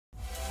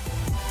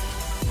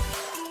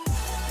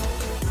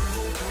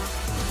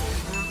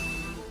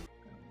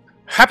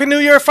Happy New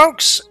Year,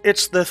 folks!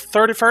 It's the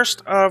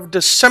 31st of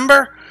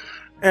December,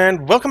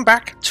 and welcome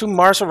back to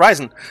Mars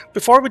Horizon.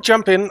 Before we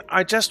jump in,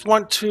 I just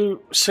want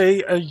to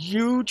say a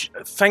huge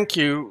thank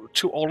you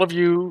to all of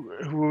you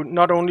who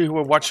not only who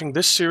are watching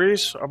this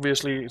series,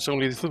 obviously it's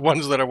only the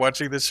ones that are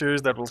watching this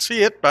series that will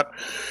see it, but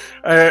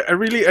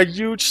a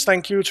huge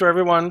thank you to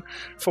everyone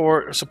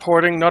for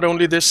supporting not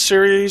only this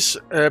series,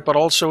 but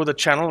also the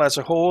channel as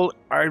a whole.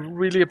 I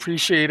really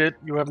appreciate it.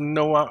 You have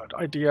no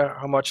idea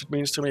how much it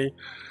means to me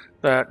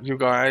that you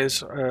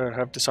guys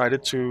have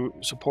decided to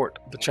support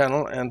the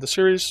channel and the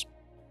series.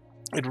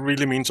 It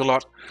really means a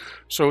lot.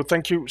 So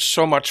thank you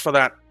so much for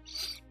that.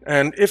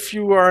 And if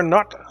you are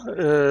not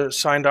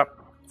signed up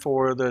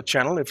for the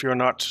channel, if you're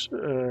not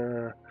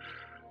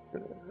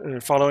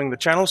following the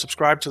channel,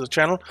 subscribe to the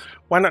channel,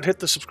 why not hit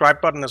the subscribe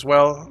button as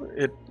well?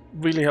 It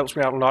really helps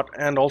me out a lot.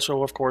 And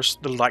also, of course,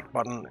 the like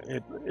button.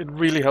 It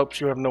really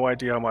helps. You have no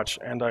idea how much,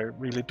 and I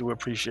really do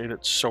appreciate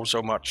it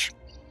so much.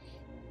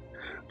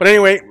 But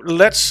anyway,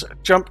 let's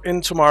jump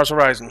into Mars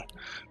Horizon.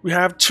 We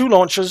have two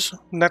launches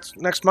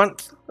next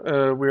month.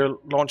 We're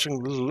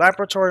launching the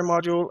laboratory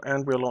module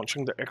and we're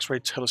launching the X-ray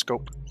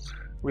telescope.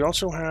 We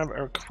also have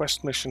a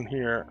quest mission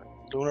here,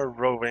 lunar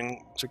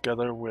roving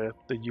together with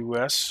the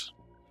US.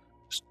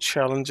 It's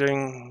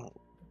challenging.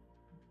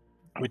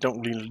 We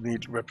don't really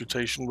need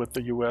reputation with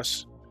the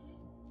US.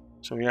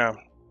 So yeah.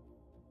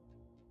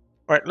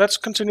 Alright, let's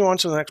continue on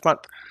to the next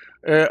month.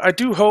 I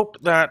do hope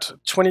that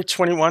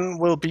 2021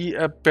 will be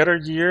a better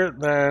year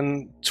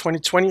than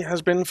 2020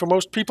 has been for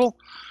most people.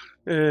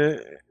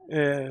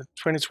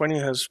 2020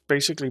 has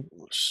basically,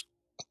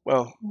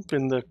 well,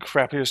 been the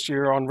crappiest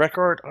year on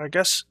record, I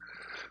guess.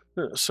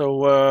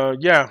 So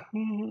yeah,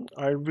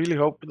 I really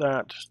hope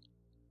that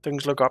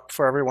things look up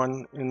for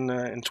everyone in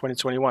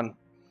 2021.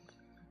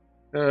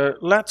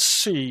 Let's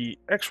see,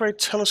 X-ray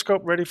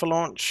telescope ready for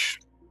launch.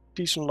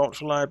 Decent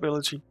launch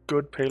reliability,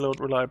 good payload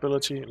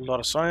reliability, a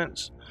lot of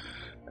science.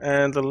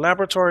 And the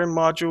laboratory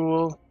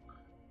module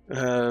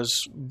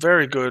has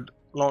very good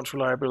launch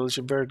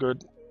reliability, very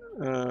good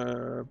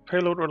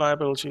payload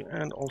reliability,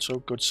 and also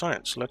good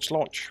science. Let's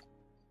launch.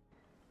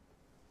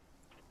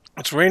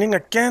 It's raining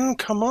again,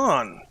 come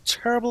on!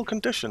 Terrible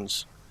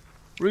conditions.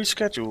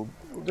 Reschedule.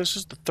 This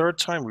is the third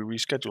time we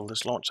reschedule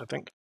this launch, I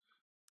think.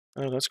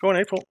 Let's go in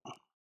April.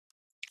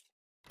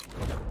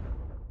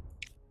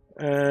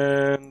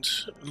 And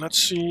let's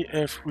see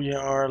if we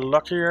are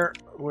luckier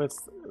with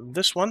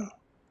this one.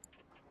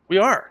 We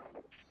are.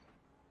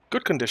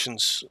 Good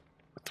conditions.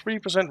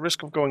 3%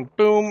 risk of going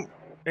boom,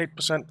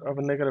 8% of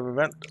a negative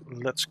event.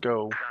 Let's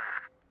go.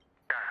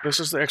 This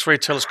is the X-ray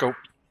telescope.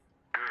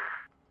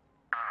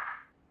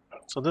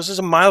 So this is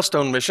a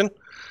milestone mission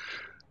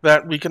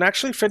that we can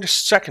actually finish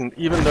second,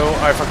 even though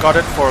I forgot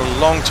it for a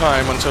long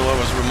time until I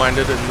was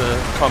reminded in the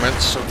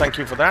comments. So thank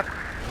you for that.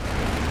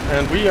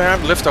 And we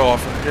have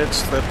liftoff.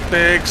 It's the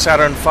big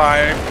Saturn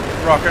V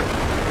rocket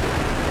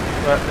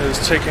that is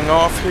taking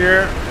off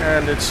here,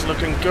 and it's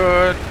looking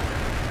good.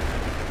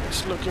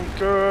 It's looking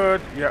good.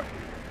 Yep,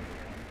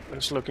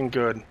 it's looking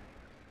good.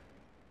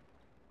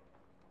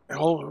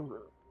 The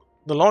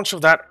launch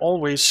of that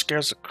always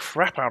scares the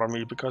crap out of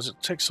me because it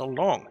takes so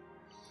long.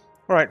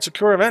 Alright,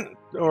 secure event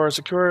or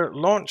secure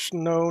launch.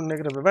 No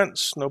negative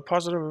events, no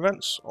positive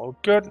events. All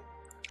good.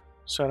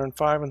 Saturn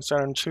V and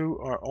Saturn II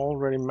are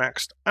already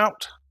maxed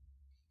out.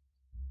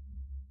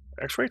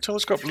 X-ray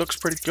telescope looks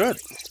pretty good.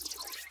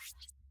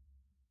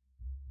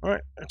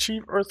 Alright,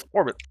 achieve Earth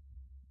orbit.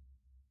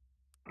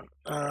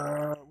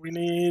 We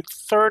need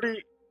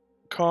 30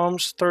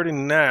 comms, 30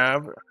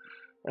 nav,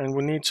 and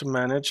we need to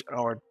manage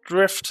our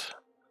drift.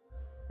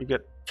 We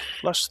get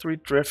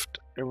 +3 drift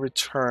every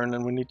turn,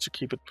 and we need to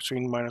keep it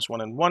between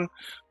 -1 and 1.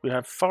 We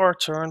have 4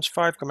 turns,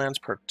 5 commands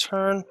per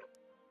turn.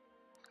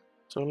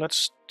 So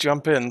let's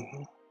jump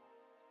in.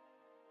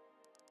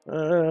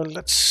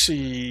 Let's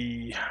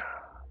see.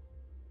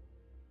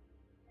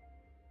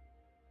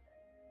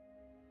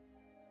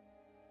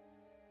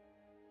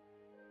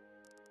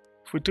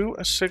 If we do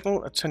a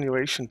signal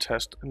attenuation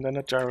test and then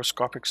a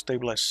gyroscopic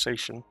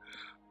stabilization,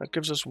 that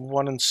gives us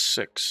 1 and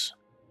 6.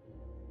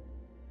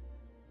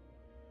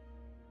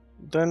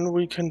 Then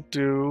we can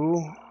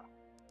do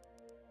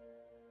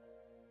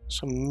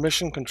some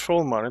mission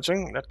control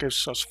monitoring. That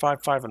gives us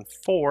 5, 5, and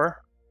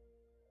 4.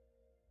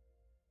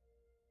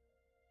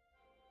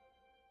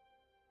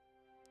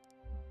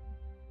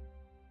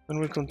 Then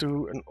we can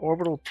do an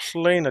orbital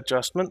plane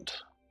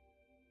adjustment.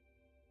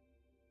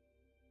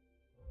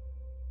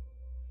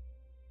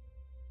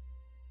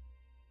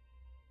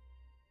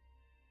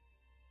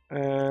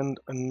 And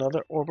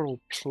another orbital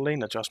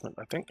plane adjustment,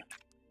 I think.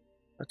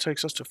 That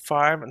takes us to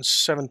 5 and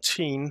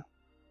 17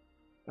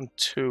 and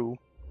 2.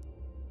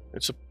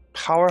 It's a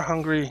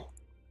power-hungry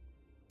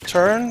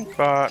turn,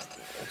 but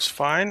it's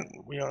fine.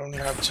 We only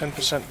have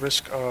 10%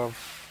 risk of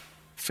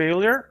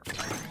failure.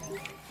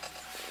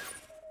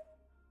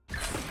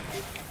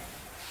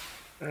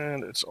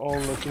 And it's all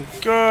looking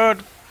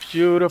good.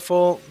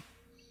 Beautiful.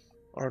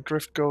 Our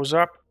drift goes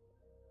up.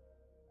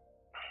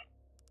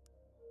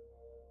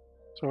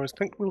 So I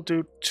think we'll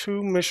do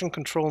 2 mission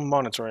control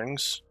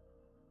monitorings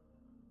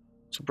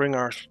to bring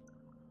our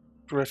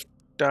drift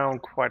down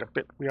quite a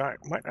bit. We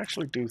might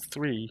actually do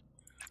 3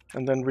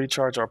 and then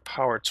recharge our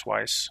power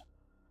twice.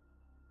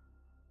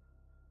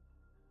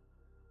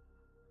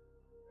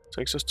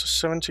 Takes us to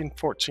 17,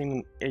 14,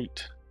 and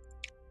 8.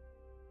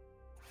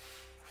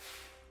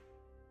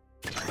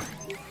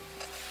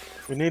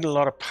 We need a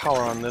lot of power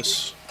on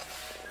this.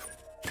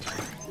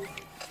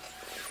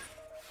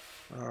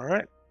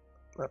 Alright,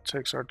 that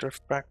takes our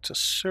drift back to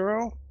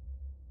 0.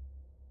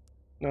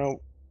 Now,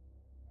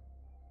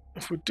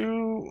 if we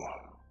do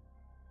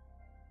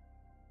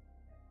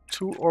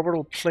 2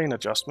 orbital plane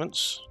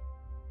adjustments,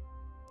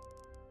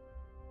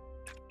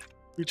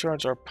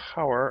 recharge our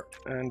power,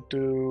 and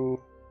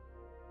do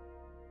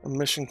a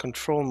mission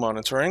control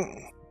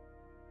monitoring,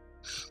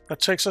 that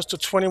takes us to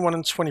 21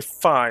 and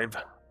 25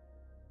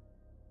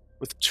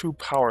 with 2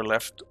 power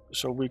left.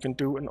 So we can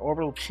do an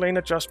orbital plane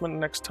adjustment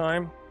next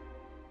time,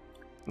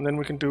 and then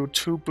we can do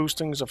 2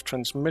 boostings of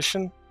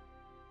transmission.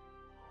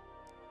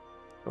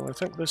 So I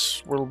think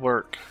this will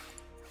work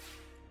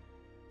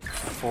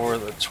for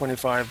the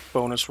 25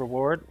 bonus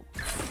reward.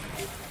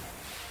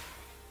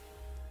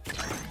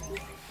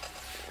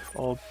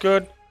 All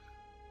good.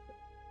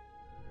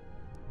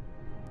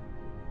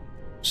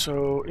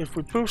 So if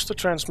we boost the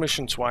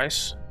transmission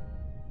twice,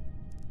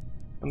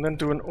 and then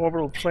do an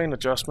orbital plane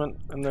adjustment,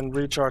 and then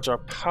recharge our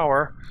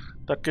power,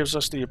 that gives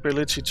us the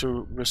ability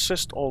to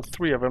resist all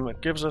 3 of them.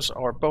 It gives us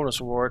our bonus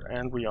reward,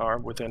 and we are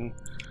within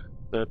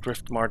the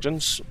drift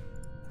margins.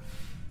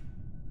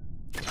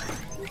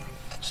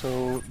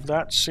 So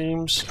that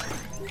seems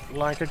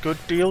like a good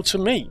deal to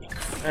me.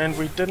 And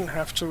we didn't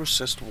have to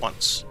resist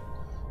once.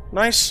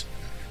 Nice.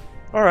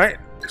 Alright,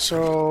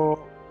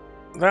 so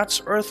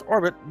that's Earth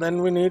orbit.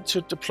 Then we need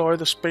to deploy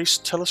the space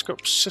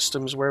telescope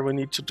systems, where we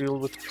need to deal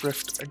with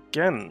drift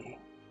again.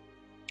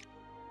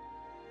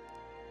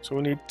 So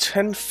we need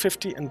 10,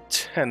 50, and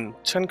 10.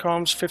 10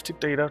 comms, 50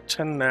 data,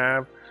 10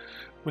 nav.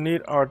 We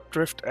need our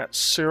drift at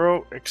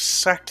 0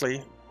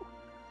 exactly.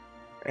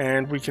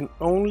 And we can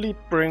only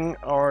bring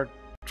our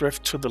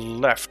drift to the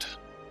left.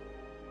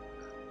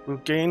 We'll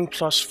gain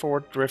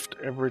 +4 drift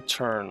every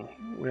turn.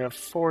 We have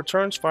 4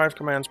 turns, 5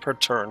 commands per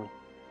turn.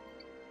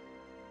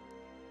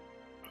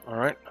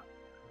 Alright,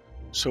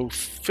 so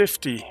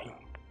 50.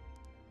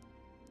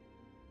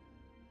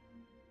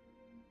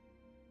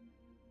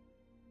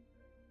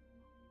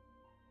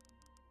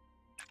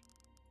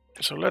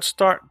 So let's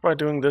start by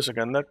doing this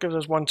again. That gives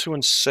us 1, 2,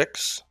 and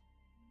 6.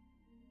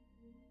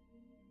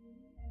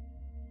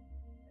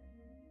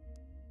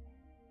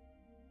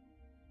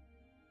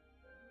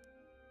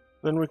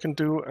 Then we can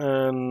do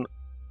an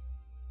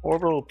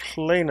orbital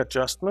plane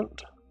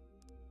adjustment,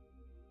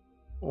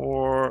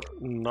 or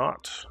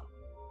not.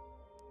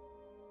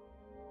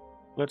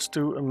 Let's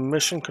do a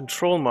mission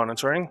control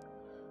monitoring,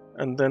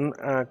 and then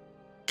a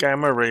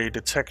gamma ray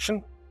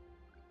detection.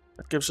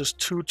 That gives us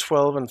 2,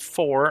 12, and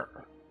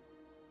 4.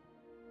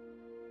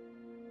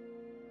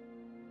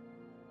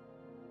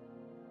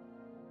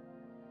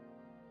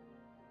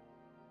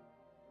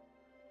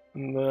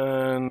 And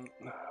then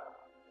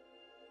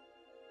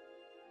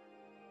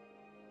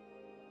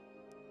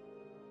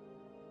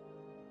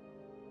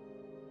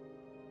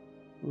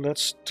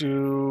let's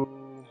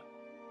do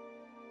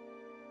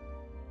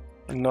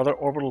another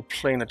orbital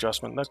plane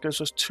adjustment. That gives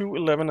us 2,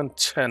 11, and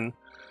 10.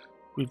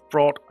 We've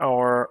brought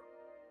our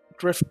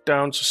drift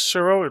down to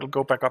 0. It'll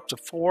go back up to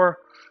 4,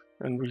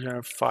 and we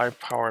have 5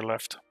 power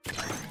left.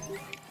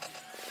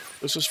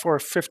 This is for a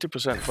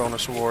 50%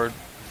 bonus reward.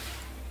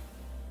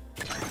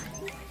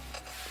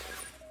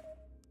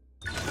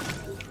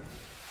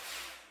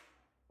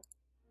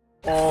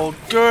 All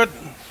good.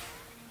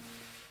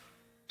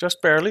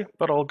 Just barely,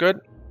 but all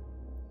good.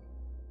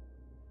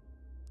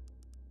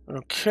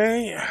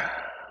 Okay.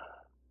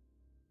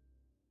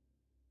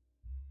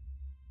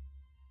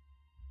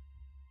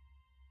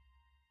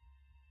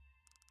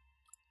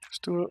 Let's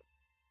do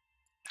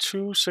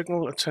 2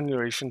 signal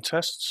attenuation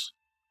tests.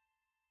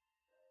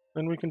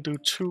 Then we can do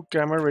 2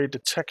 gamma ray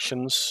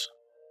detections.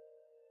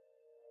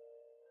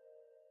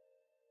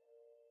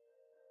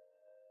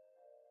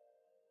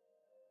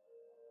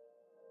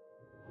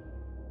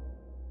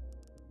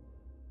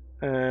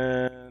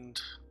 And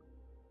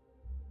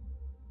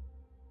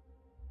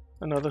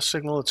another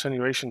signal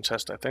attenuation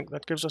test, I think.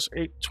 That gives us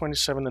 8,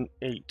 27, and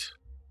 8.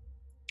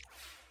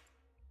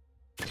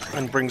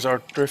 And brings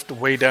our drift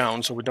way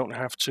down, so we don't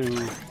have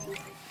to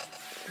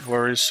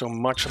worry so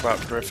much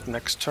about drift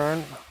next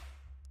turn.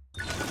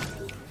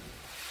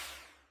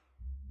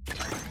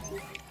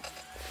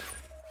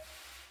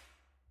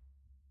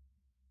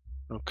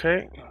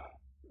 Okay,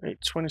 8,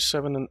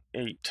 27, and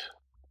 8.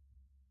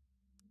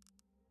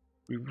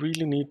 We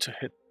really need to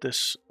hit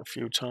this a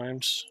few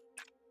times.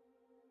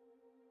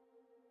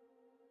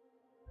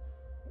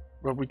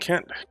 But we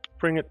can't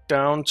bring it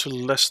down to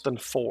less than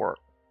 4,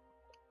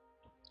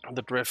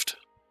 the drift.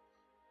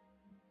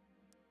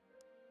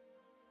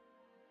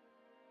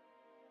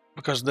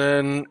 Because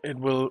then it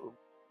will,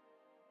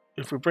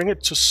 if we bring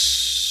it to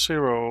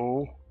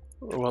 0,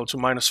 well, to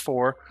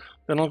 -4.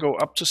 Then it'll go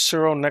up to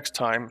 0 next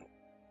time.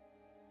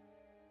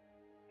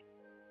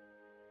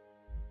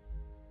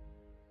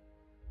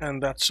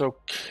 And that's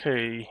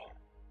okay.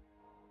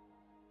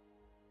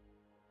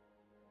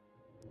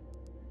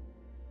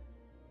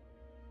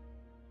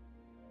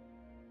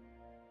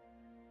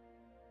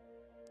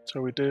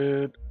 So we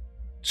did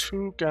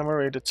 2 gamma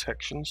ray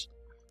detections.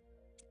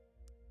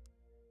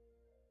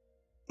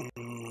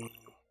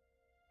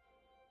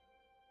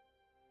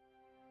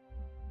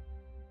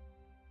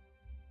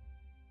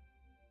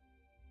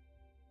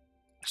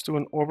 Let's do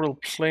an orbital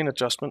plane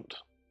adjustment.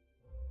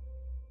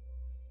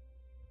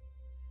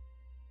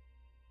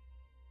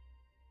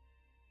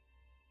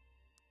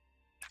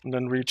 And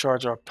then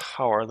recharge our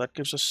power. That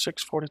gives us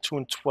 6, 42,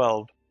 and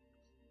 12.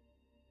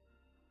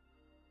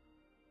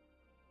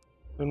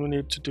 Then we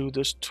need to do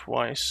this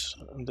twice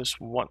and this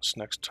once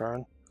next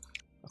turn.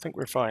 I think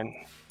we're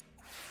fine.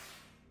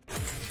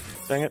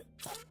 Dang it.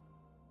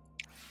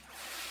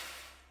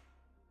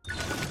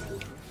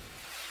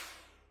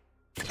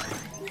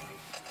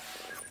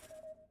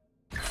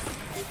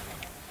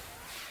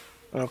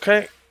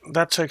 Okay,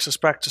 that takes us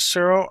back to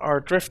 0. Our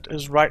drift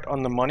is right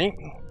on the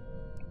money.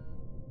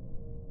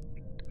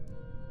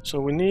 So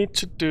we need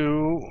to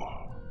do...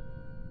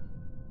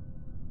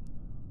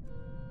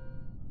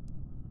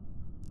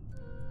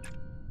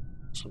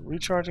 So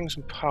recharging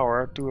some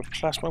power, do a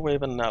plasma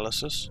wave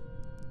analysis.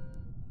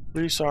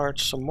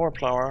 Recharge some more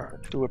power,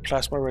 do a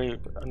plasma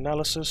wave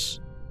analysis.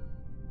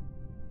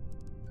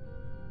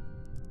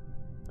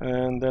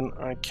 And then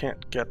I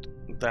can't get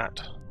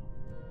that.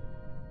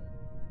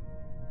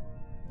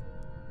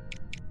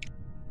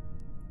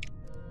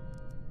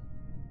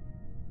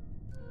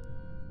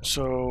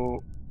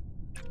 So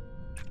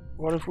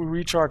what if we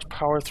recharge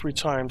power 3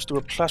 times, do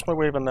a plasma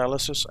wave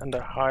analysis and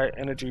a high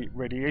energy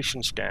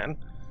radiation scan?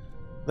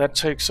 That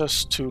takes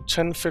us to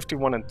 10,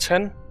 51, and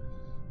 10,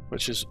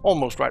 which is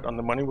almost right on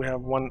the money. We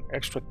have 1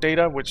 extra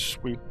data, which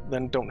we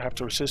then don't have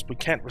to resist. We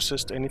can't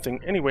resist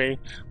anything anyway,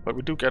 but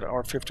we do get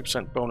our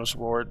 50% bonus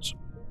rewards,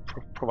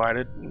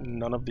 provided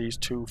none of these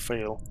 2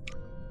 fail.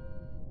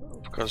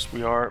 Because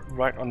we are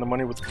right on the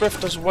money with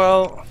drift as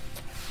well.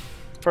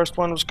 First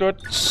one was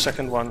good,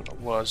 second one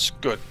was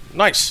good.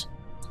 Nice!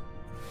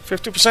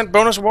 50%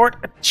 bonus reward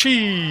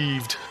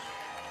achieved!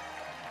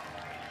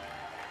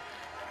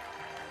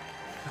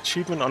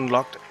 Achievement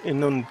unlocked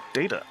in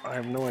data. I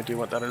have no idea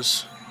what that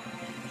is.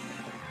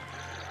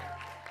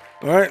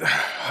 Alright,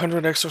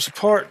 100 extra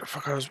support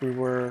because we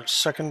were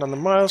second on the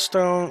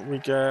milestone. We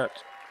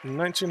get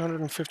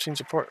 1915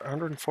 support,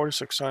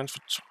 146 science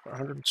for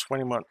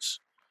 120 months.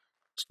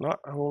 It's not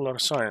a whole lot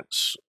of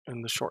science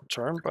in the short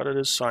term, but it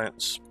is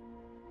science.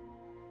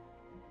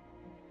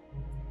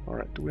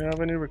 Alright, do we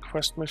have any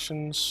request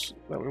missions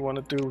that we want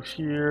to do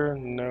here?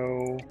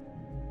 No.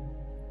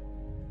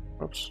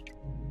 Oops.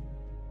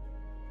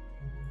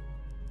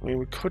 I mean,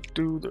 we could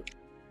do the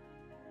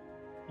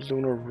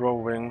lunar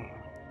roving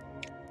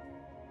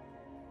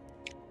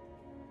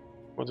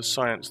for the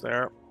science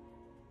there.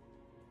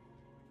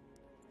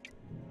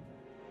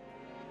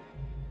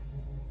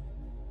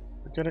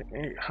 We're getting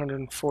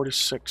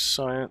 846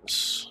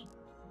 science.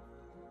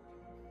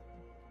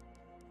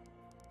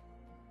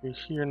 We're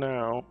here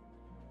now.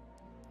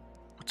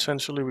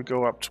 Potentially we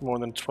go up to more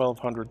than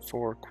 1200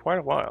 for quite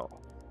a while.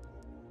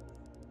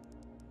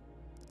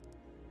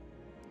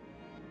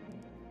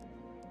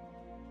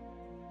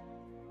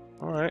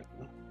 Alright.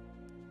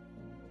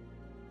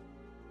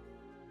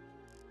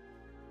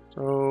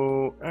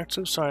 So,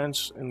 active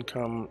science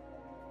income,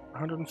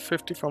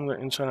 150 from the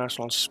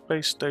International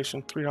Space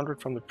Station,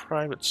 300 from the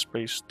private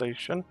space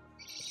station,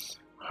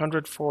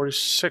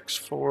 146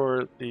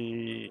 for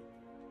the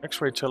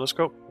X-ray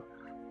telescope,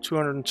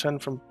 210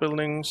 from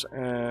buildings,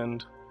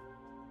 and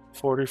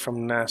 40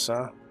 from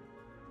NASA.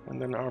 And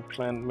then our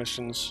planned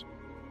missions,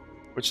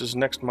 which is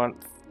next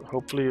month.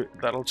 Hopefully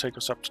that'll take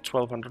us up to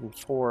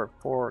 1204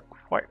 for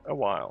quite a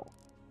while.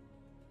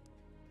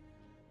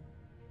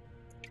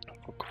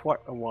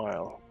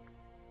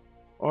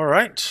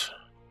 Alright.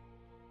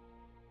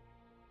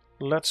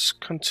 Let's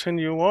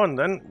continue on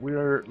then. We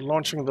are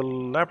launching the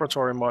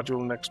laboratory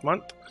module next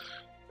month,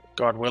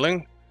 God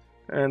willing.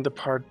 And the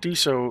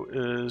Paradiso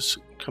is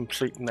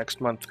complete next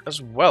month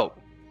as well.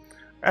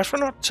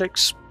 Astronaut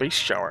takes space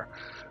shower.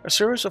 A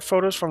series of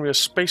photos from your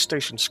space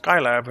station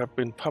Skylab have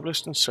been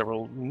published in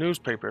several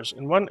newspapers.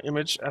 In one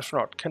image,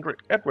 astronaut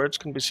Kendrick Edwards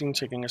can be seen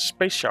taking a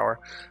space shower,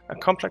 a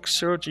complex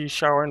zero-G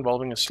shower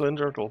involving a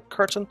cylindrical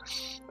curtain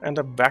and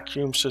a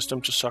vacuum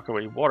system to suck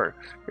away water.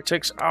 It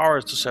takes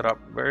hours to set up.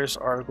 Various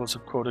articles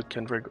have quoted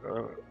Kendrick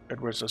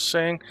Edwards as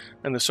saying,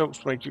 and the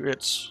soaps make you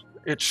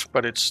itch,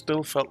 but it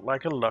still felt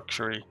like a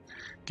luxury.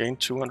 Gained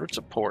 200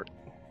 support.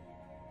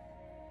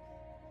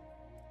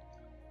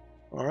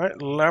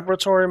 Alright,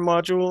 laboratory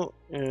module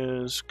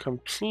is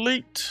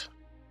complete.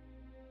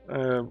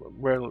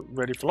 We're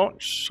ready for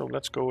launch, so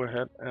let's go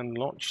ahead and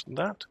launch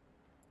that.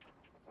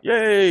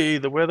 Yay!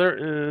 The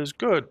weather is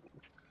good.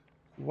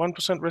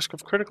 1% risk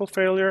of critical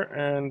failure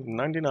and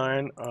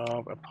 99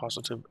 of a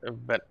positive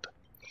event.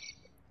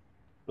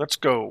 let's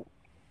go.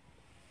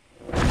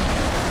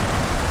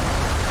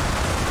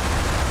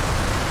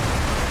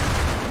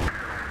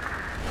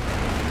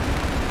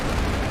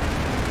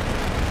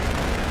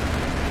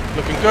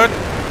 Looking good.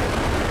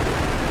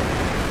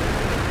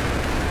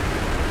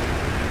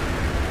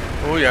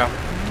 Oh yeah.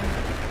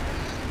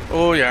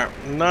 Oh yeah.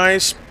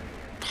 Nice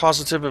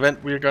positive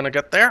event we're gonna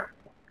get there.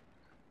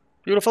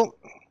 Beautiful.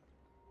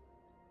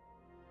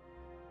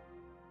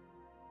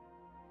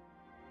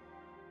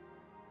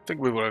 I think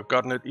we would have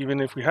gotten it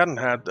even if we hadn't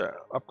had the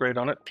upgrade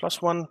on it.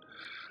 +1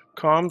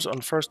 comms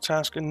on first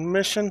task in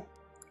mission.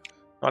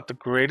 Not the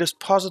greatest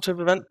positive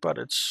event, but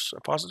it's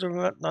a positive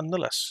event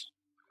nonetheless.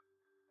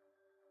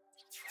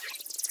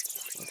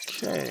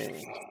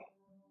 Okay.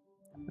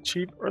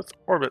 Achieve Earth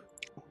orbit.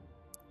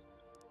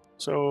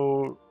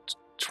 So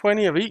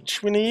 20 of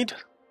each we need.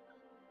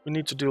 We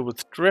need to deal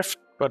with drift,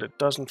 but it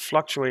doesn't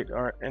fluctuate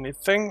or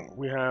anything.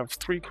 We have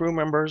 3 crew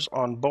members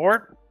on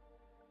board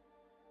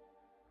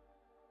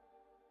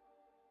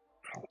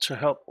to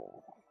help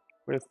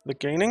with the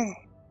gaining.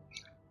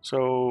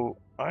 So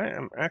I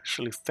am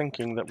actually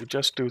thinking that we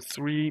just do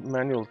 3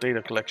 manual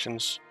data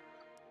collections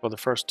for the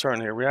first turn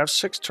here. We have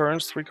 6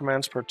 turns, 3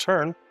 commands per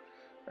turn,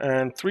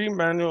 and 3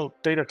 manual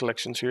data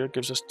collections here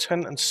gives us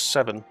 10 and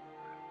 7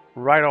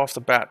 right off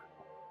the bat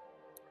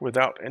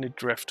without any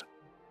drift.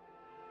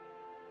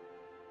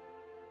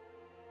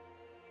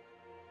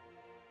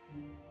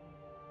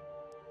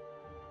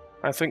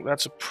 I think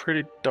that's a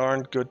pretty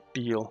darn good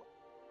deal.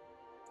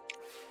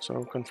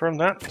 So confirm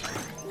that.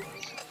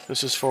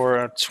 This is for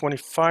a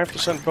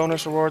 25%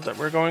 bonus reward that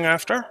we're going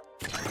after.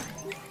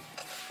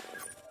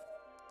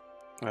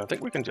 I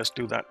think we can just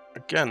do that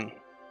again.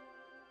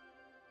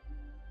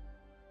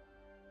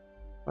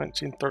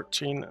 19,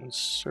 13, and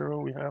 0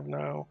 we have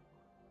now.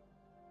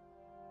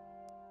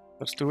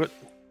 Let's do it.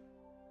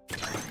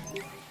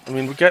 I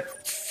mean, we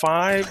get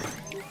 5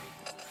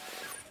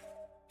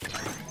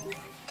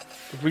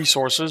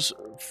 resources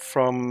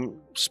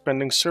from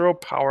spending 0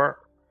 power.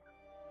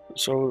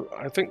 So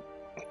I think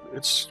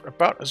it's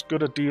about as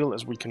good a deal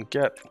as we can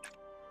get.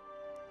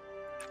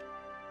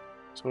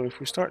 So if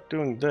we start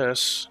doing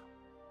this,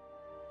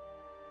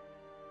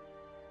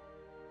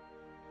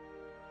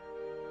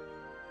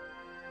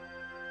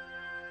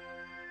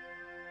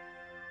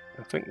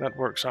 I think that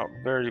works out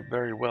very,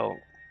 very well.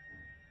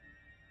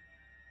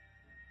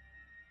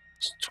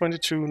 It's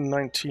 22,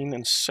 19,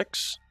 and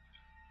 6.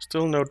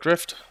 Still no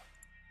drift.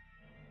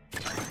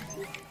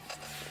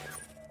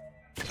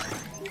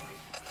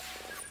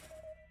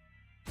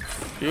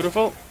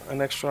 Beautiful.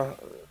 An extra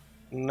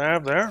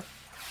nav there.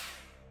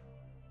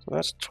 So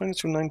that's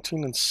 22,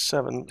 19, and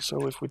 7.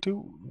 So if we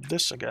do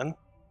this again,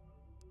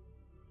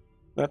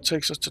 that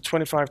takes us to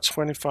 25,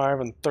 25,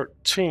 and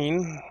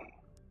 13.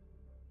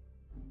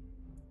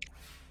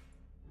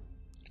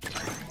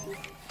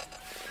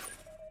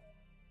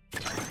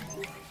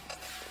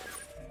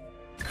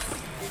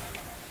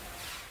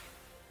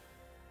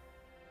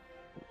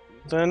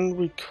 Then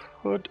we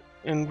could,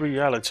 in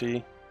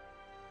reality,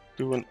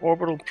 do an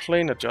orbital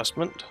plane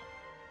adjustment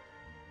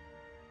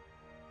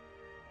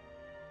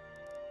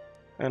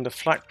and a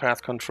flight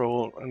path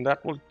control, and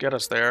that will get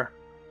us there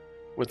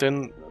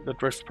within the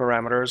drift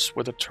parameters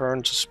with a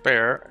turn to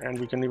spare, and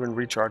we can even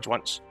recharge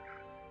once.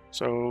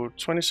 So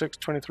 26,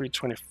 23,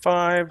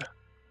 25.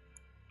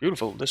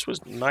 Beautiful. This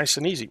was nice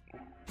and easy.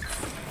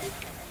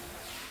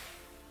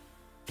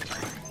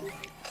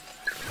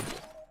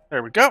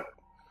 There we go.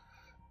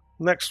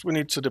 Next we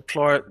need to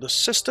deploy the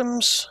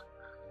systems,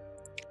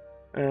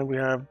 and we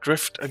have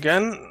drift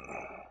again.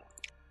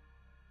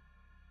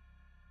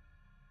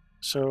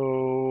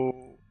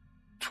 So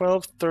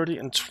 12, 30,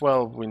 and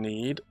 12 we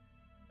need,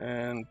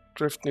 and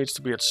drift needs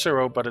to be at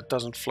 0, but it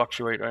doesn't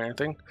fluctuate or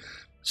anything.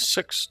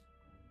 6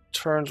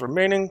 turns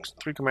remaining,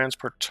 3 commands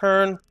per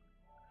turn.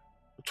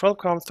 12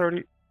 comm,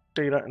 30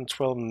 data, and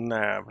 12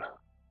 nav.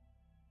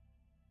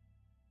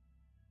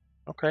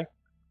 Okay.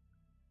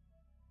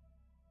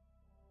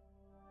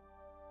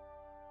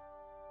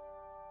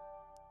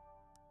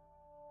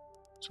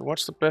 So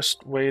what's the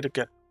best way to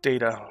get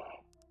data?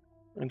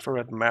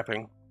 Infrared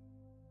mapping.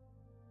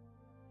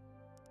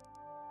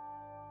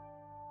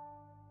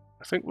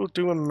 I think we'll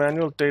do a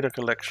manual data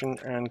collection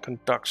and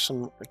conduct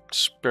some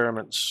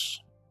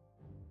experiments.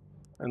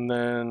 And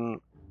then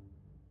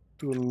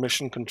do a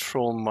mission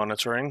control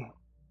monitoring.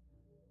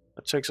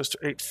 That takes us to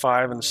 8,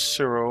 5, and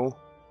 0.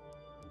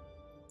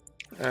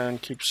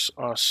 And keeps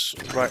us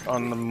right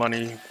on the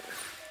money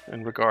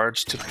in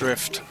regards to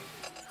drift.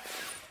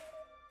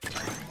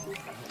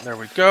 There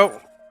we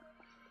go.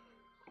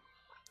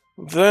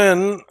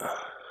 Then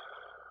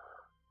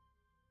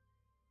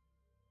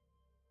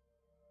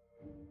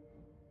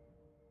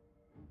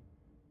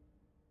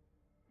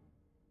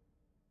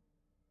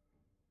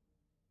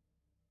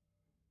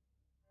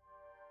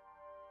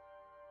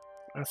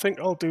I think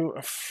I'll do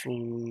a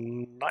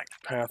flight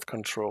path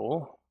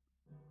control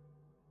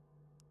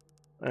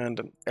and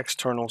an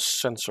external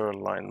sensor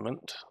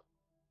alignment.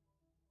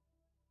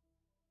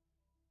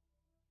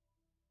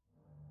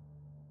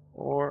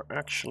 Or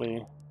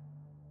actually,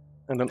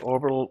 and an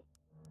orbital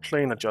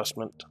plane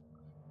adjustment.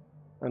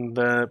 And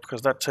then,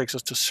 because that takes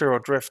us to 0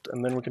 drift,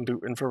 and then we can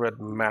do infrared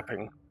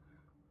mapping.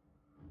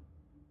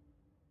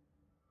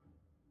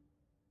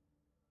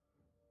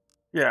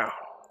 Yeah.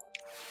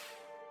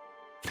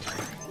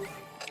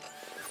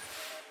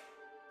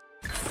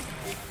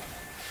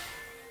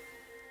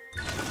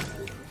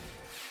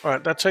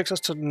 Alright, that takes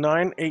us to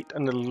 9, 8,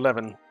 and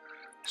 11.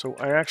 So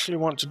I actually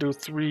want to do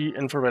 3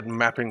 infrared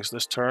mappings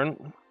this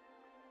turn,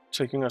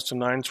 taking us to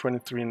 9,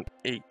 23, and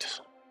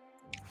 8.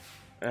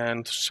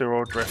 And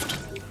 0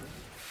 drift.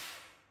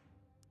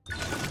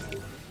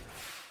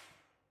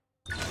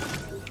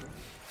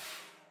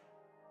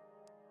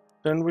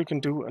 Then we can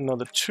do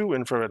another 2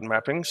 infrared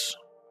mappings.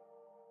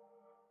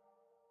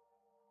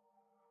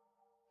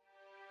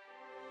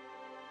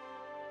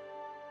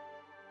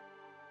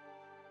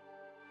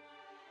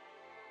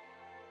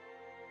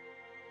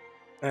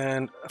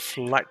 And a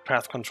flight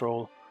path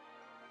control.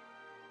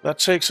 That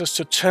takes us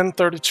to 10,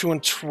 32,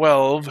 and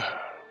 12.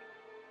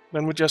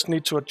 Then we just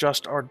need to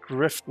adjust our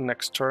drift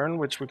next turn,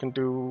 which we can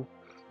do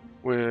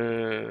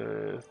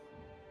with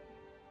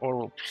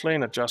orbital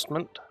plane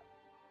adjustment.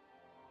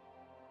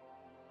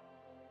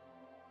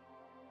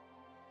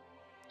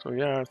 So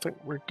yeah, I think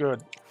we're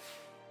good.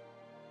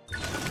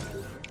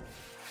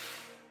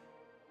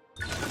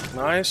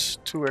 Nice,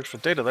 2 extra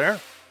data there.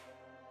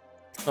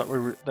 Not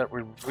that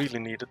we really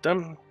needed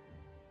them.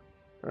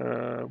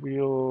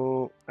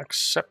 We'll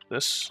accept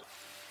this,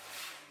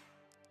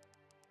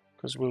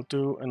 because we'll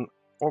do an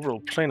orbital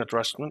plane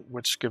adjustment,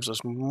 which gives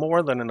us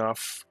more than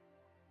enough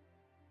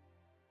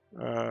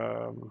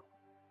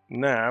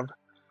nav.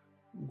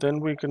 Then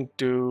we can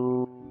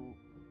do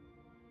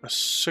a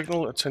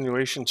signal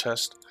attenuation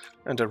test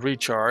and a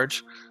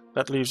recharge.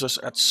 That leaves us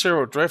at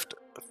 0 drift,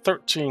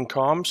 13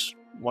 comms,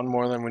 1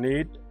 more than we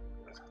need,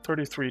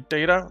 33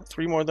 data,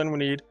 3 more than we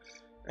need,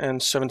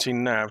 and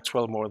 17 nav,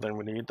 12 more than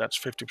we need. That's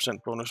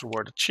 50% bonus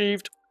reward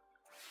achieved.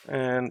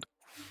 And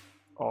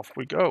off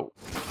we go.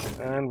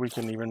 And we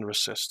can even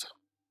resist.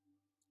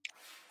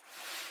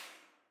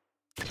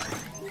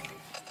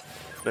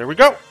 There we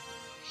go.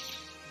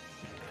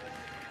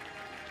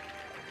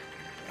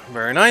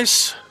 Very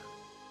nice.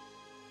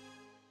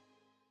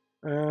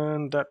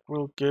 And that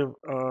will give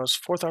us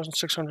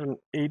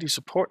 4,680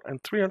 support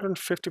and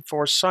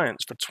 354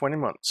 science for 20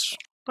 months.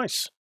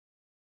 Nice.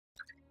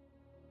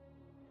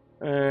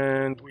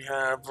 And we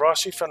have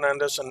Rossi,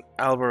 Fernandez, and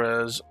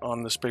Alvarez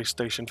on the space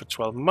station for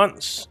 12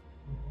 months.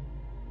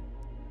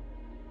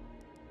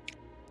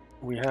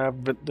 We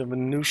have the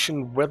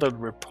Venusian weather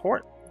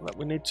report that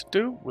we need to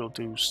do. We'll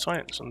do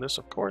science on this,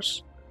 of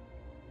course.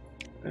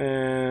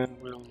 And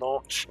we'll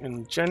launch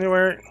in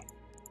January.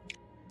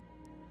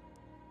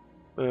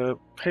 The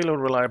payload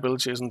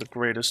reliability isn't the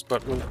greatest,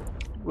 but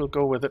we'll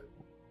go with it.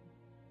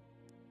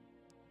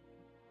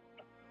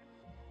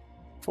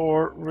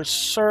 For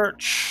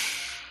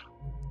research,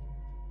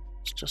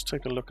 let's just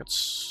take a look at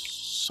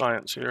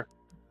science here.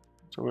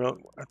 So we're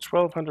at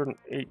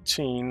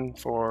 1218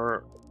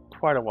 for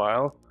quite a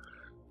while,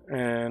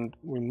 and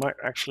we might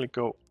actually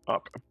go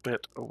up a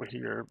bit over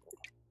here.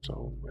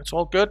 So it's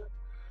all good.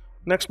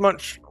 Next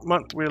month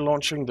we're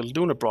launching the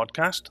lunar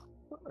broadcast,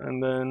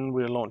 and then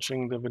we're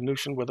launching the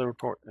Venusian weather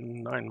report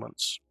in 9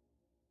 months.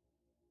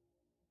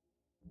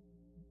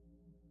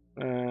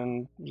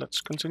 And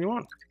let's continue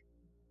on.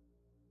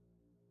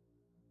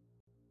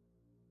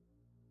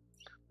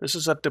 This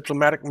is a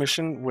diplomatic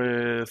mission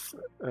with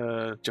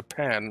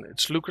Japan.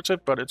 It's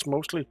lucrative, but it's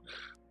mostly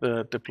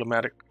the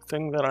diplomatic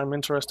thing that I'm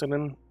interested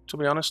in, to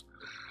be honest.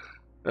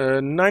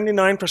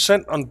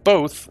 99% on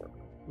both.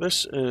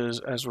 This is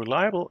as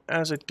reliable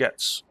as it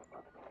gets.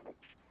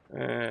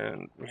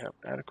 And we have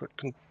adequate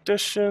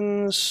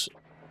conditions,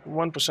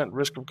 1%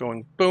 risk of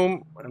going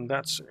boom, and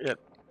that's it.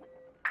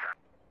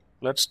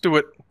 Let's do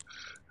it.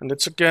 And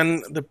it's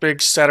again the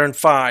big Saturn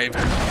V that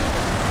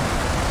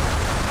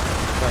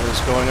is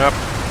going up.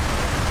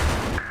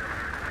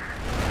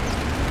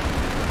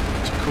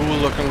 It's a cool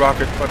looking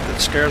rocket, but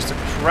it scares the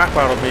crap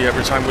out of me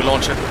every time we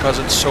launch it because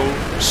it's so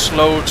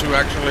slow to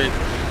actually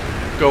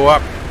go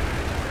up.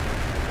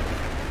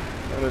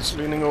 And it's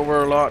leaning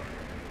over a lot.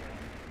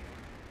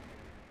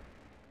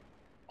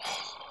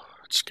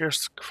 It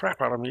scares the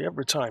crap out of me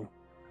every time.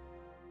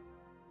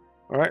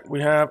 Alright,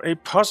 we have a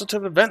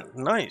positive event.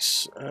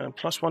 Nice.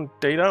 +1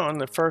 data on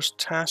the first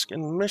task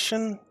in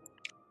mission.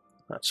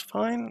 That's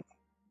fine.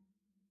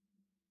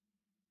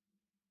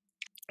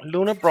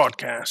 Lunar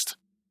broadcast.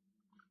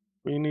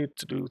 We need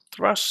to do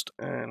thrust,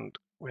 and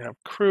we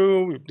have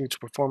crew. We need to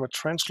perform a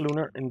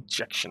translunar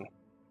injection.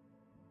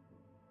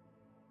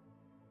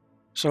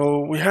 So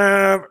we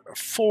have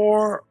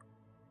 4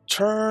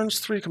 turns,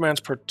 3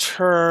 commands per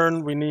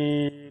turn. We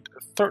need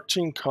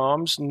 13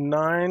 comms,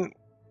 9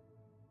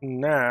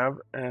 nav,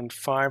 and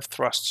 5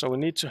 thrust. So we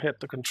need to hit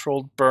the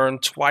controlled burn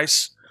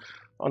twice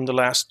on the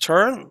last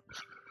turn.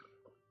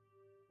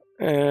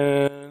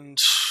 And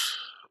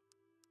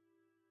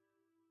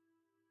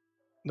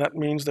that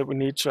means that we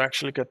need to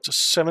actually get to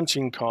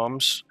 17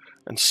 comms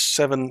and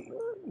 7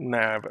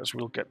 nav, as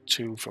we'll get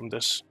to from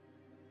this.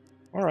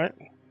 All right.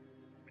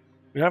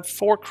 We have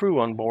 4 crew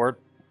on board.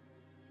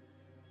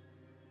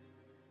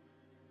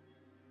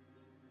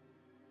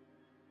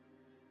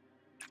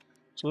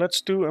 So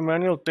let's do a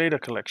manual data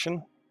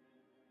collection,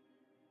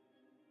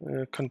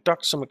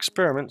 conduct some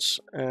experiments,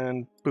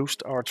 and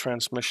boost our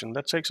transmission.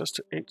 That takes us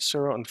to 8,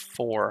 0, and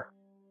 4.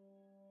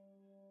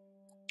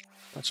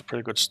 That's a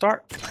pretty good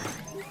start.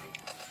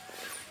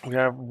 We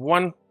have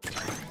 1%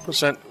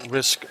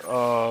 risk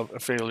of a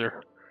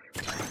failure.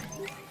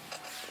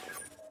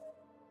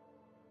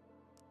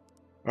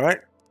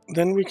 Alright,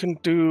 then we can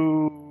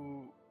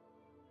do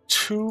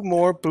 2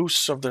 more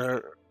boosts of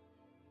the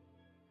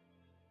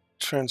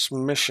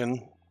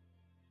transmission.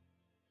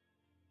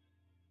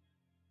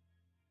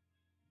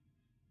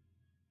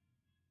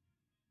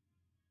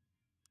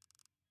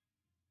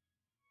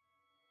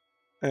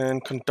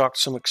 And conduct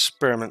some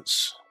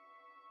experiments.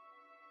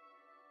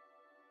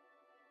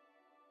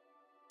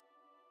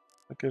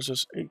 That gives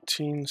us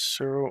 18,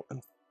 0,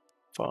 and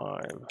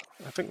 5.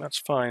 I think that's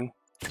fine.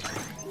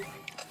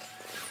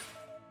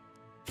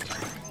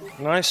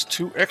 Nice,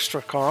 2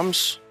 extra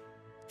comms.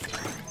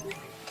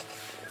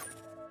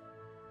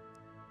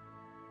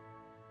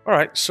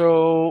 Alright,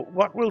 so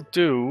what we'll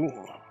do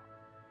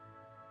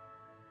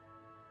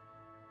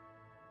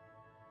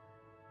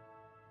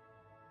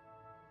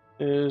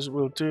is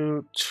we'll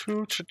do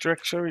 2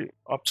 trajectory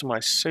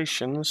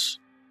optimizations.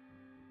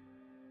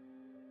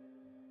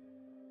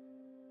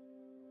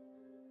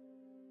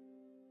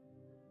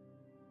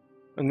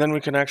 And then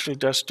we can actually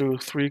just do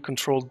 3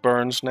 controlled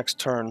burns next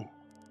turn.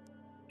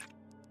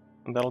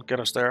 And that'll get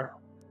us there.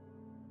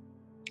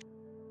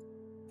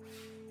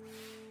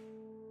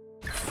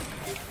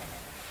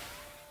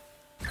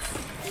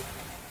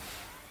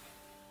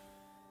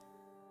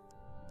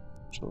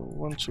 So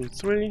 1, 2,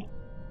 3.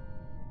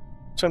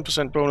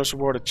 10% bonus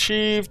reward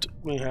achieved.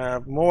 We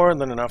have more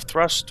than enough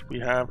thrust.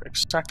 We have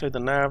exactly the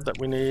nav that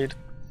we need.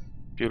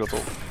 Beautiful.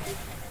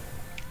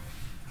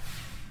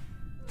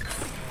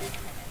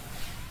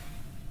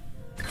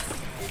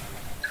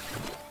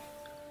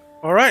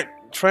 Alright,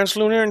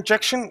 translunar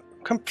injection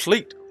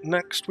complete.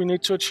 Next we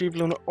need to achieve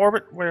lunar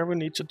orbit, where we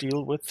need to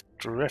deal with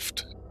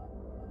drift.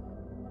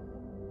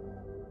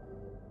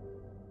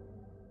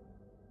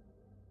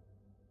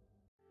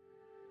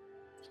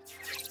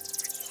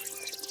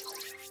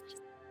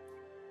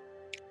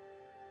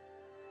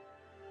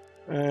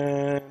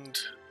 And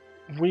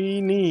we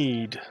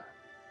need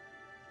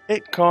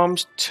 8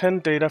 comms, 10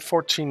 data,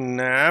 14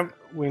 nav.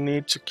 We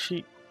need to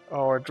keep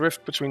our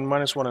drift between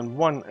 -1 and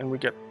 1, and we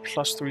get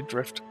 +3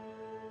 drift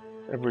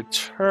every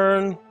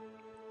turn.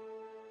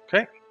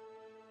 Okay.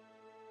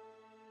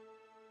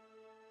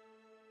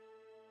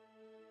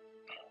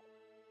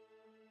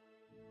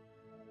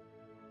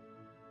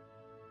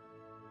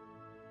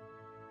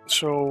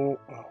 So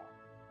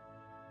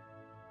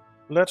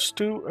let's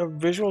do a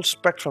visual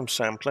spectrum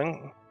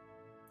sampling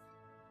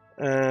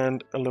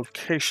and a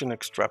location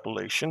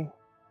extrapolation.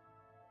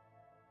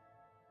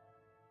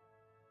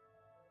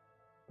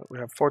 We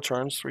have 4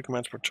 turns, 3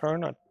 commands per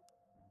turn. I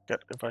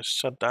get if I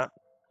said that.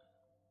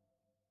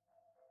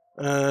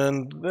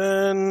 And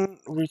then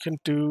we can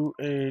do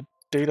a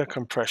data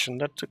compression.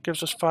 That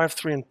gives us 5,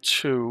 3, and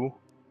 2.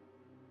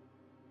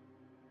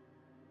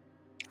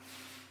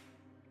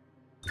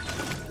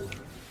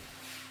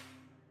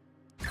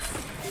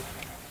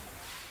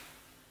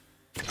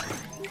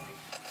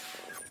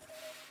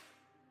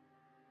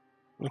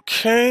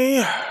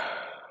 Okay.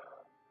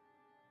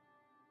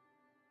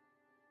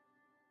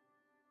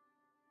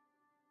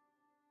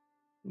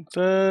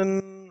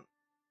 Then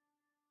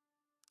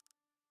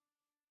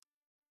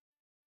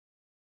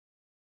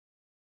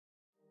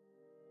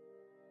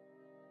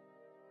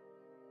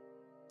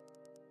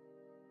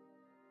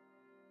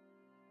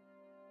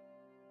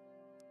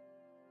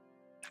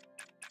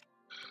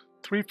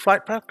three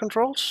flight path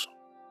controls.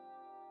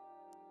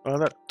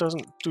 That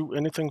doesn't do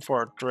anything for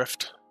our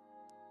drift.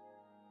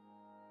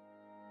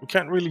 We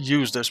can't really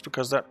use this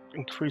because that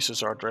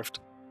increases our drift.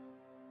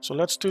 So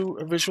let's do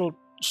a visual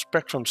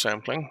spectrum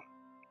sampling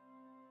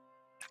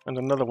and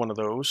another one of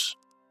those.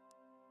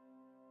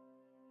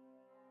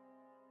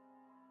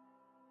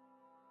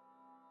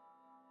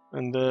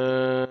 And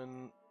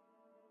then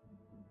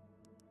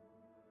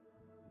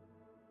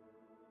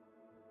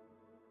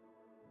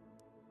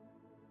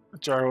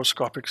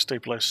gyroscopic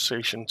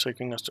stabilization,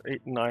 taking us to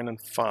 8, 9,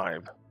 and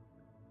 5.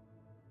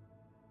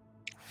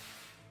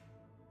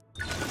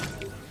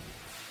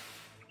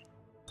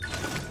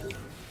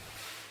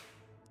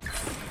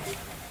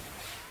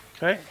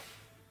 Okay,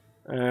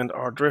 and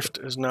our drift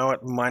is now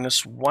at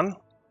 -1.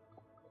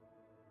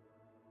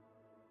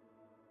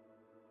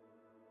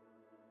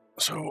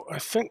 So I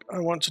think I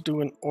want to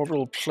do an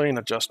orbital plane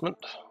adjustment.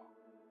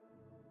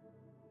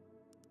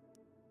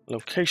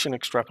 Location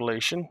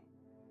extrapolation.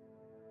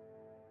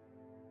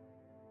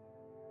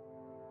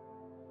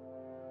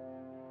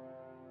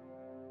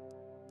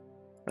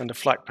 And the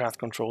flight path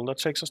control. That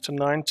takes us to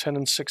 9, 10,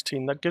 and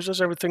 16. That gives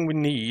us everything we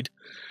need.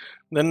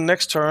 Then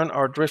next turn,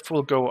 our drift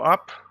will go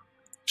up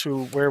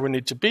to where we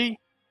need to be.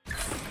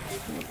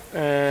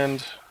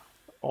 And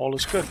all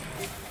is good.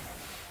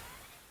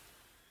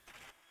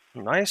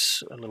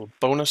 Nice, a little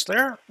bonus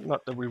there.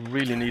 Not that we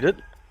really need it,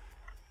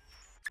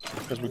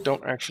 because we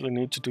don't actually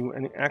need to do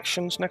any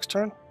actions next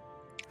turn.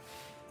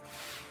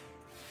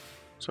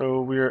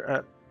 So we're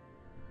at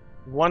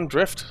 1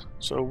 drift,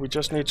 so we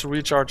just need to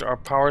recharge our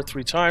power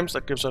 3 times.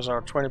 That gives us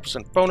our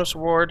 20% bonus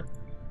reward,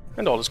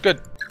 and all is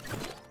good.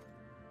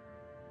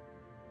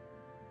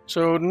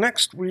 So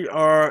next we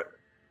are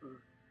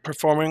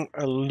performing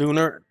a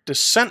lunar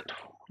descent,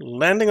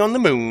 landing on the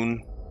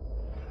moon.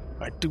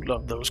 I do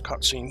love those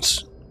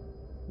cutscenes.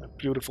 They're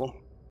beautiful.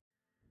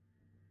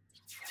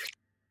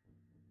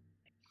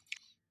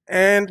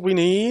 And we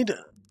need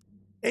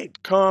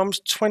 8 comms,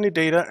 20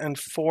 data, and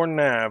 4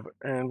 nav.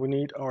 And we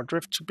need our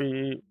drift to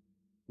be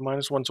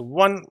 -1 to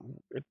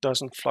 1. It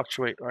doesn't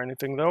fluctuate or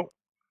anything though.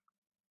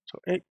 So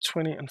 8,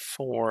 20, and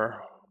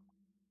 4.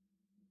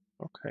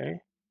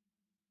 Okay.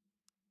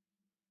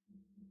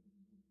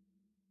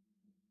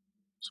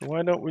 So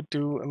why don't we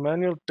do a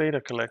manual data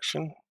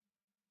collection?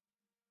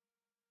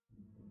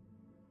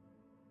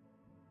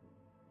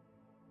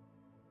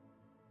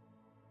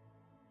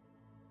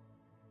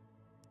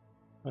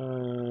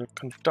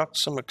 Conduct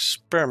some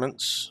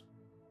experiments.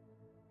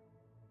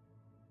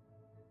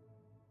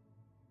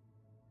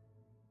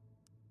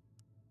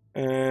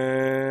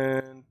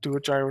 And do a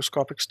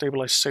gyroscopic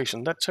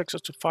stabilization. That takes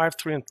us to 5,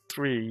 3, and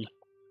 3,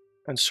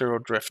 and 0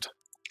 drift.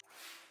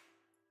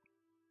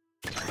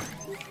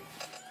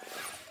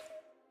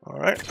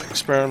 Alright, the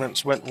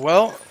experiments went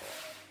well,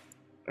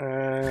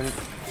 and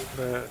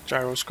the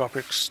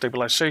gyroscopic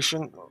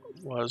stabilization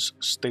was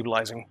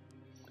stabilizing.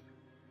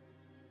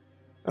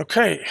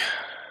 Okay.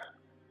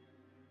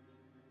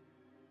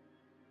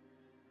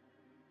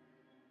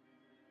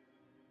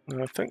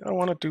 Now I think I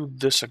want to do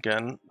this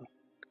again.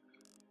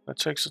 That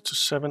takes it to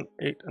 7,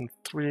 8, and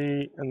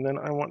 3, and then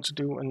I want to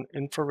do an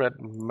infrared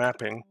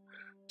mapping,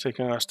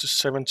 taking us to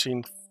 7,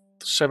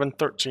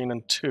 13,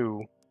 and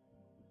 2.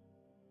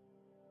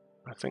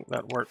 I think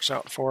that works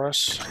out for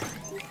us.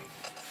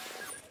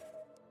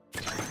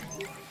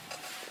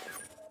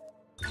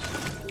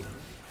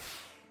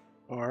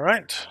 All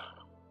right.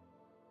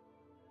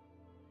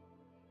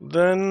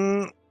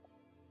 Then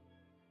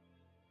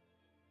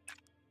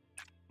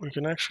we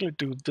can actually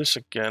do this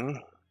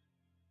again.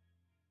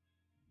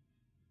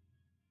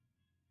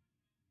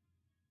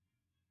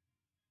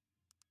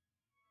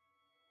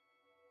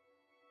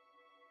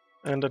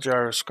 And a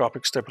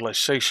gyroscopic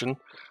stabilization.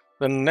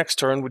 Then next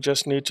turn we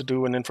just need to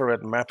do an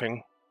infrared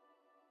mapping.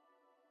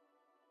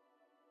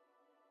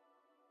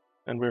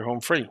 And we're home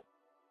free.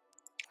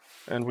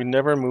 And we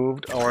never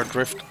moved our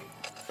drift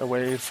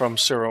away from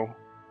 0.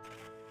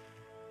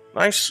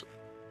 Nice.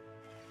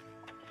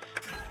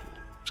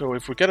 So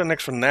if we get an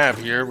extra nav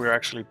here, we're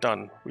actually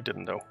done. We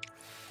didn't though.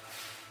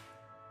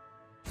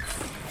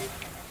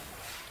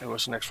 It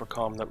was an extra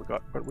comm that we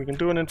got. But we can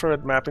do an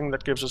infrared mapping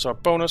that gives us our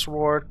bonus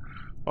reward.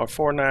 Our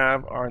 4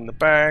 nav are in the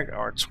bag,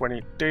 our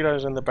 20 data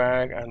is in the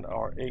bag, and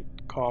our 8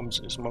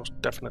 comms is most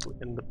definitely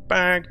in the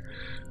bag.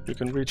 You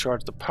can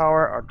recharge the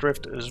power. Our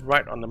drift is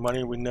right on the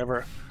money. We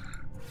never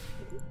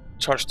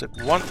touched it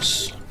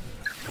once.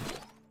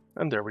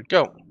 And there we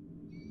go.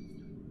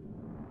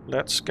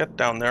 Let's get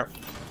down there.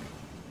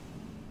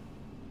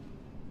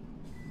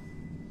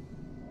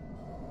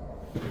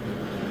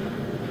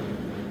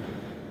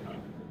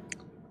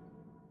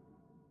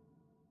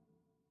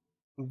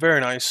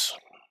 Very nice.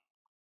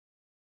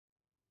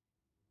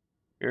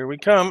 Here we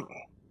come.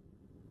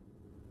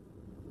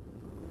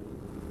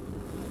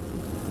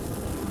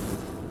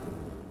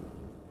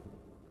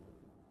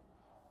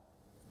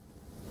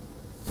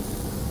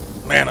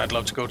 Man, I'd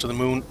love to go to the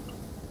moon.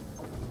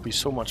 It'd be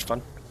so much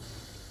fun.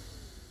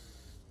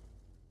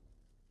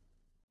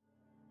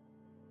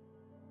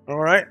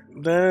 Alright,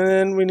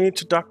 then we need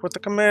to dock with the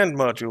command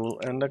module,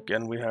 and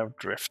again we have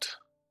drift.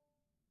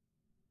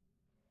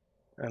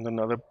 And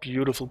another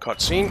beautiful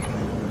cutscene.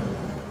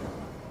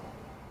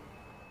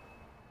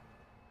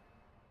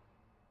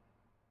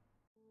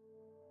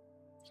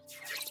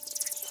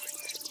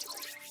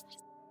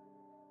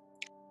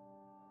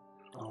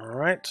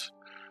 Alright.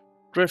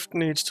 Drift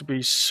needs to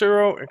be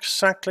 0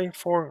 exactly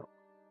for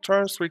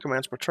turns, 3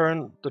 commands per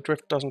turn. The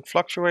drift doesn't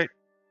fluctuate.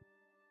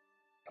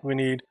 We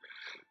need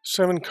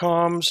 7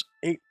 comms,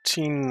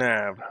 18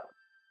 nav.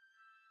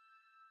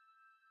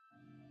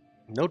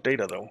 No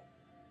data though,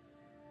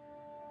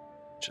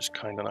 which is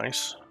kind of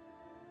nice.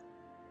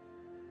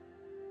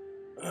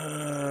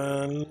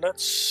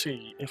 Let's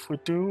see, if we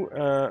do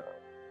a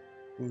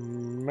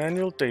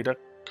manual data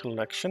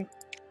collection,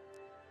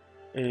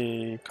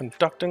 a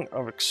conducting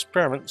of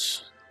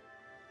experiments,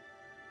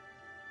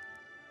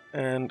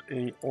 and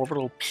a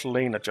orbital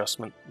plane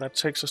adjustment. That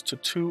takes us to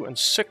 2 and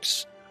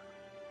 6.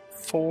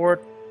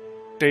 4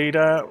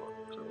 data,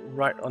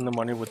 right on the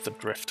money with the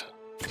drift.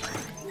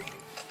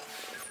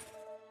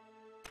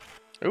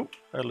 Oh,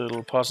 a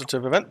little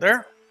positive event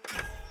there.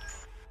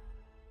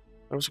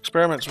 Those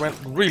experiments went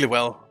really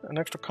well. An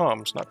extra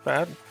comms, not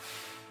bad.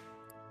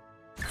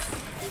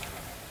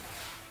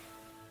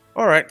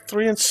 Alright,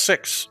 3 and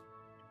 6.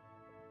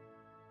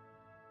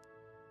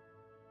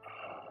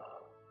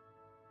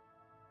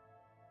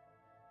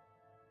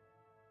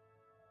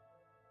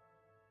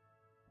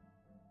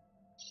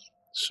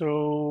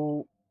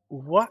 So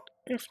what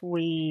if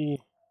we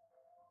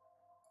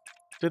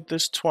did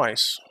this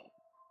twice?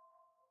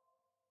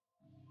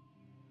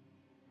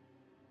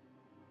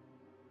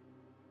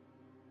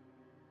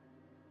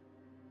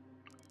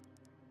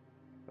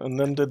 And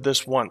then did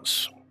this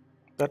once.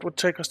 That would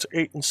take us to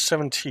 8 and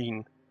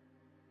 17.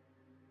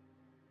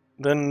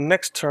 Then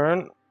next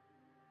turn,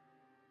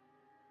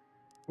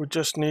 we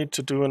just need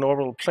to do an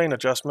orbital plane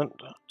adjustment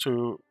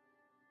to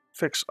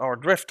fix our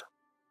drift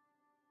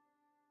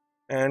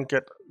and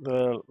get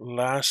the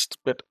last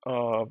bit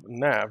of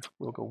nav.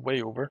 We'll go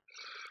way over,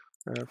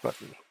 but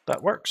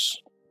that works.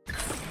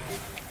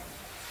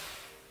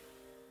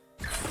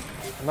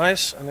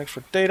 Nice, and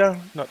extra data,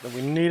 not that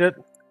we need it.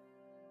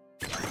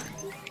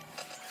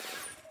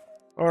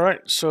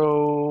 Alright,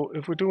 so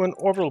if we do an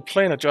orbital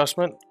plane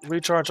adjustment,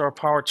 recharge our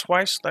power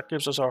twice, that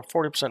gives us our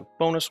 40%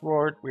 bonus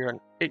reward. We are in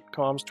 8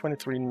 comms,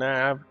 23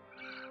 nav,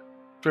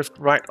 drift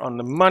right on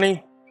the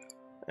money,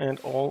 and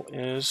all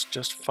is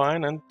just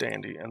fine and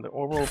dandy. And the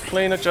orbital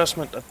plane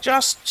adjustment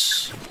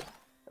adjusts,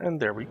 and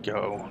there we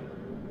go.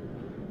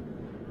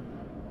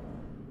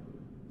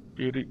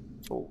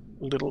 Beautiful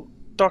little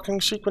docking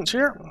sequence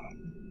here.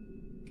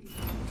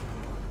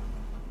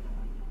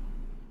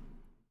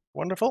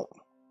 Wonderful.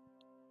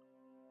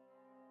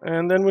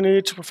 And then we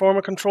need to perform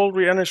a controlled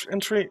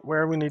re-entry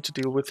where we need to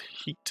deal with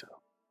heat.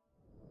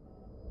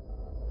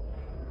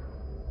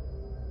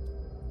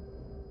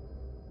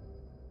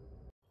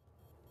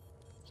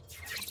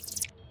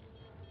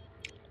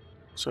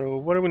 So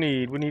what do we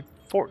need? We need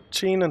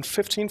 14 and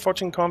 15,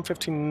 14 comm,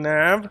 15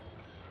 nav.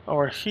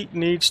 Our heat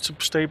needs to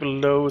stay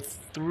below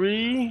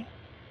 3,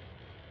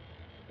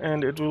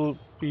 and it will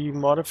be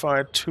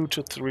modified 2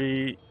 to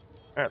 3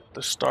 at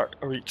the start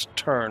of each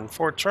turn.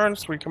 4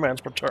 turns, 3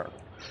 commands per turn.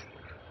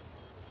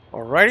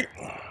 Alrighty.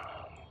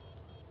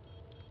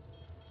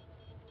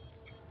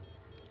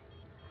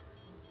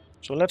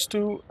 So let's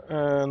do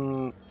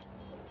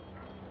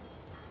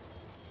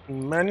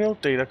manual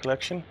data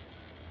collection,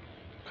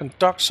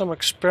 conduct some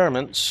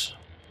experiments,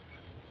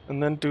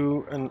 and then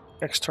do an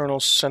external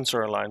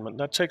sensor alignment.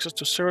 That takes us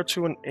to 0,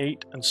 2, and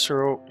 8, and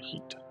 0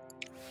 heat.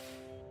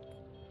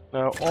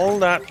 Now all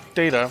that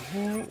data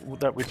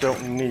that we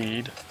don't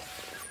need,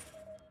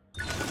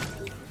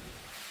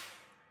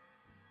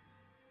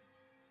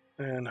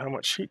 and how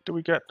much heat do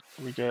we get?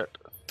 We get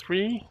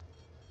 3.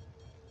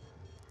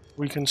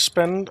 We can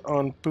spend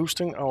on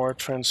boosting our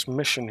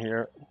transmission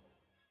here.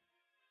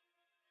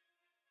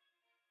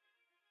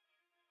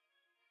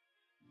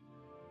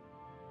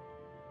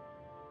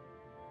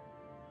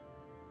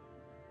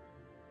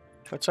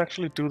 Let's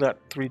actually do that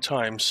 3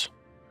 times.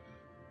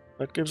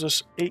 That gives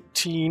us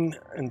 18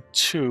 and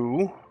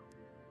 2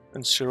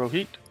 and 0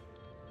 heat.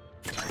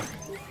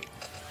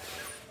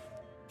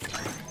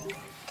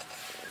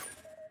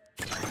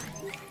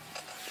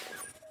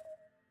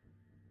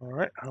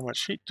 Alright, how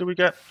much heat do we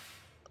get?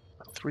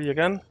 3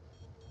 again.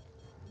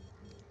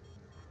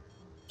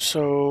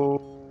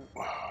 So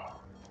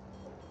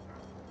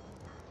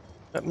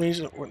that means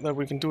that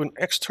we can do an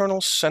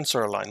external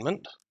sensor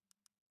alignment.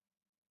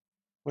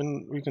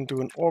 When we can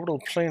do an orbital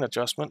plane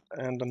adjustment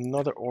and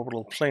another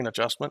orbital plane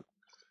adjustment.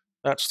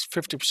 That's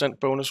 50%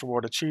 bonus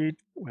reward achieved.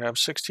 We have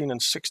 16 and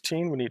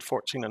 16. We need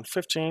 14 and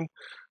 15.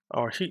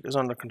 Our heat is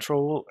under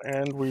control,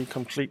 and we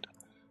complete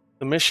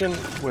the mission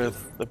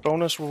with the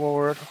bonus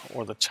reward,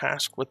 or the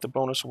task with the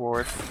bonus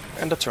reward,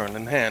 and a turn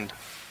in hand.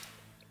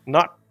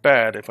 Not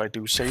bad, if I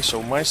do say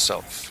so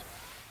myself.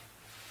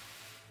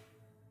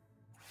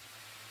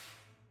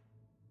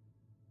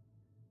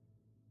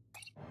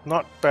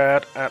 Not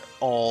bad at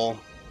all.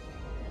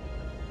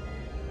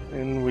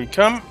 In we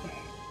come.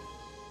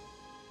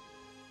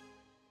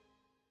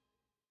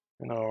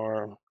 In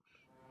our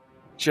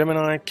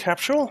Gemini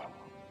capsule.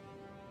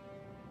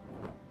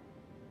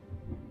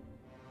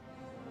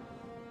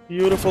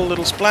 Beautiful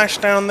little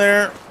splashdown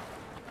there.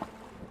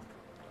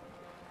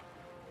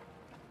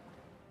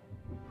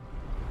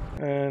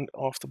 And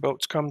off the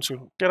boats come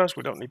to get us.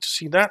 We don't need to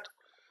see that.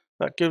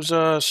 That gives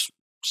us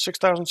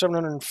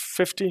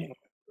 6,750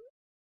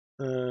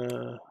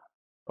 or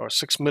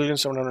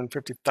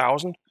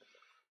 6,750,000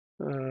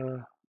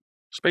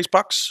 space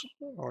bucks,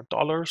 or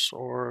dollars,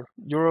 or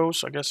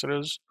euros, I guess it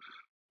is.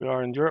 We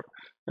are in Europe.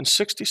 And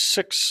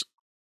 66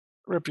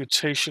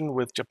 reputation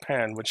with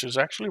Japan, which is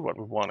actually what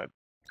we wanted.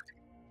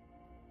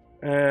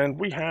 And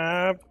we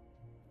have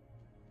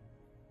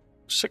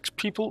 4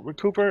 people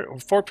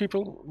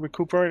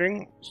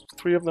recuperating,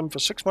 3 of them for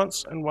 6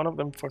 months and 1 of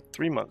them for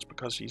 3 months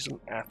because he's an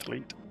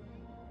athlete.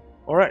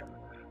 Alright,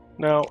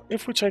 now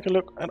if we take a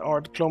look at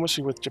our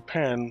diplomacy with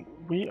Japan,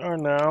 we are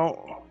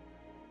now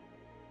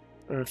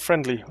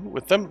friendly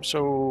with them,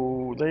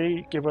 so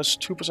they give us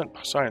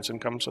 2% science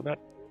income, so that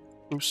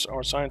boosts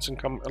our science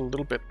income a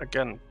little bit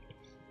again.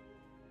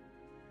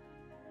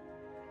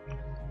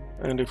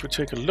 And if we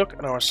take a look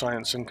at our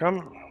science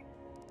income,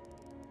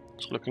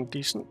 it's looking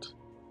decent.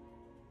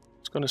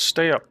 It's going to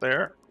stay up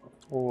there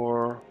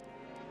for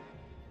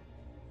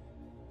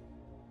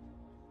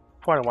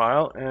quite a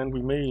while, and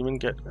we may even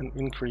get an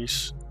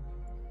increase.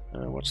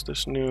 What what's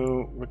this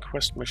new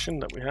request mission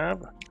that we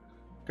have?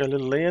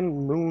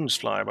 Galilean Moons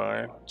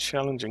Flyby.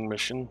 Challenging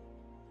mission.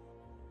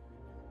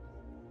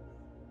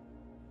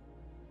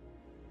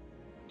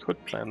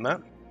 Could plan that.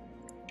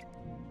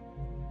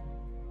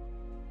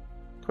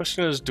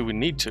 Question is, do we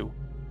need to?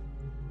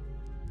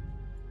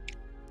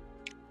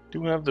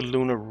 Do have the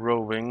lunar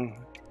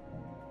roving.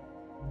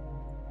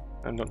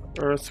 And on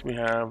Earth we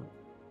have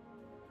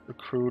the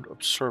crewed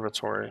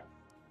observatory.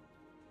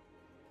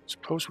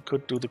 Suppose we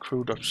could do the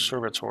crewed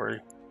observatory.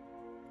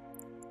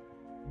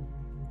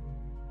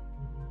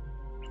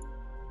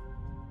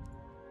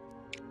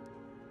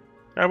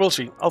 I will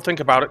see. I'll think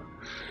about it.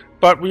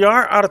 But we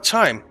are out of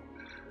time.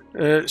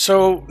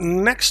 So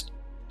next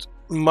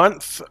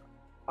month,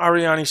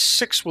 Ariane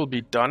 6 will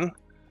be done.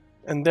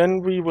 And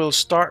then we will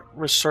start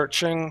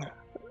researching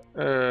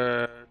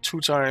 2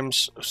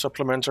 times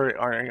supplementary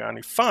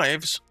Ariane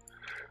 5s.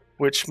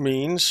 Which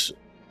means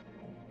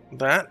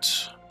that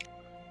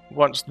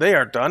once they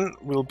are done,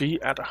 we'll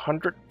be at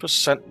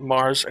 100%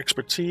 Mars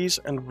expertise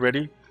and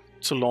ready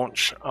to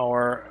launch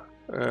our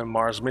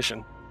Mars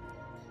mission.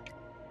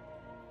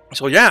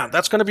 So yeah,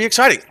 that's going to be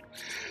exciting.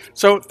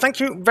 So thank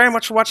you very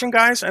much for watching,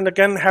 guys, and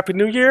again, Happy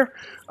New Year.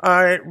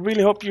 I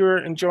really hope you're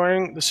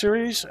enjoying the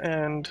series,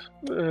 and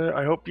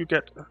I hope you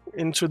get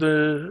into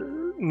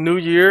the new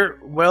year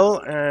well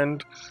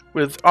and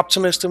with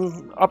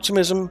optimism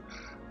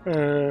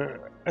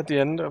at the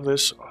end of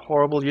this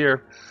horrible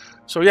year.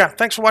 So yeah,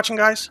 thanks for watching,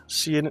 guys.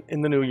 See you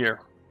in the new year.